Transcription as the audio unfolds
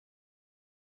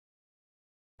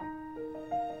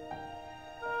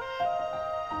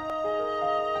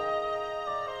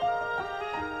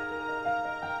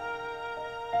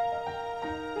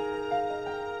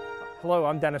Hello,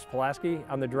 I'm Dennis Polaski.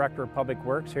 I'm the Director of Public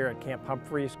Works here at Camp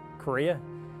Humphreys, Korea.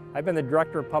 I've been the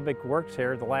Director of Public Works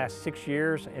here the last 6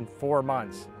 years and 4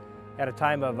 months at a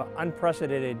time of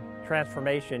unprecedented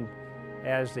transformation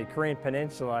as the Korean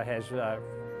Peninsula has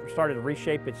started to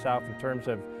reshape itself in terms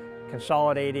of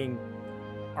consolidating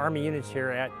Army units here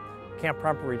at Camp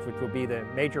Humphreys, which will be the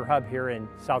major hub here in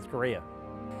South Korea.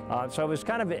 So it was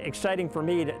kind of exciting for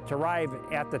me to arrive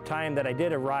at the time that I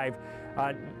did arrive,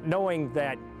 knowing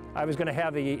that I was going to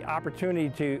have the opportunity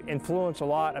to influence a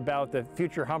lot about the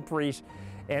future Humphreys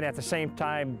and at the same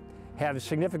time have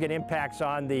significant impacts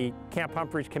on the Camp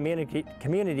Humphreys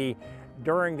community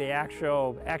during the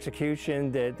actual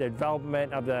execution, the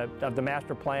development of the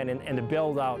master plan and the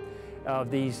build out of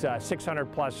these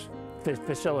 600 plus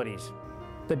facilities.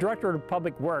 The Director of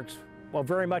Public Works, while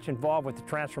very much involved with the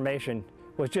transformation,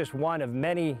 was just one of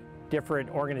many different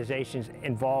organizations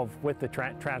involved with the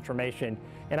transformation.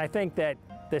 And I think that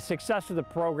the success of the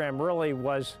program really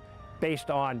was based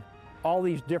on all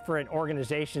these different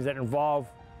organizations that are involved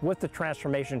with the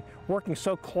transformation working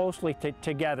so closely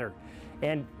together.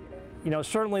 And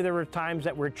certainly there were times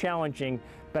that were challenging,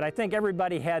 but I think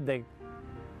everybody had the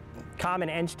common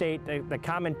end state, the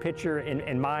common picture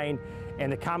in mind,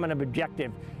 and the common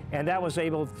objective. And that was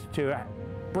able to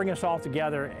bring us all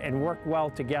together and work well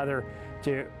together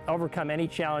to overcome any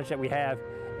challenge that we have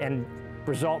and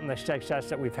result in the success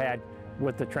that we've had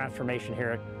with the transformation here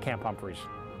at Camp Humphreys.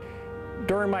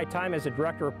 During my time as the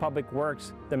Director of Public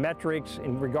Works, the metrics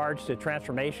in regards to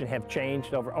transformation have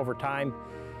changed over time.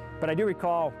 But I do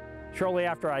recall shortly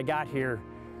after I got here,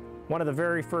 one of the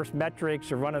very first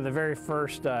metrics or one of the very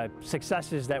first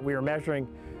successes that we were measuring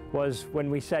was when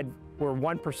we said we're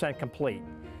 1% complete.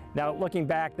 Now, looking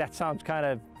back, that sounds kind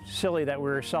of silly that we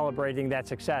were celebrating that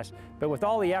success, but with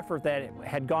all the effort that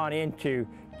had gone into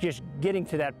just getting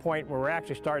to that point where we're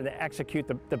actually starting to execute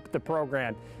the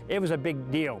program, it was a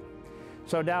big deal.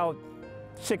 So now,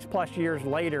 6+ years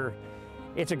later,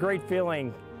 it's a great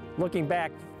feeling looking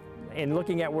back and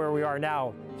looking at where we are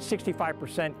now,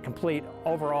 65% complete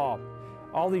overall.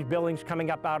 All these buildings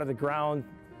coming up out of the ground,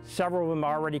 several of them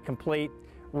are already complete,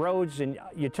 roads and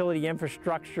utility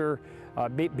infrastructure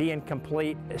being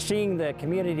complete, seeing the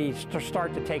community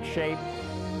start to take shape.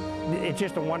 It's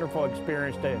just a wonderful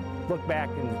experience to look back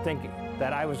and think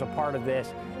that I was a part of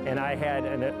this and I had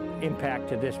an impact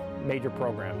to this major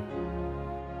program.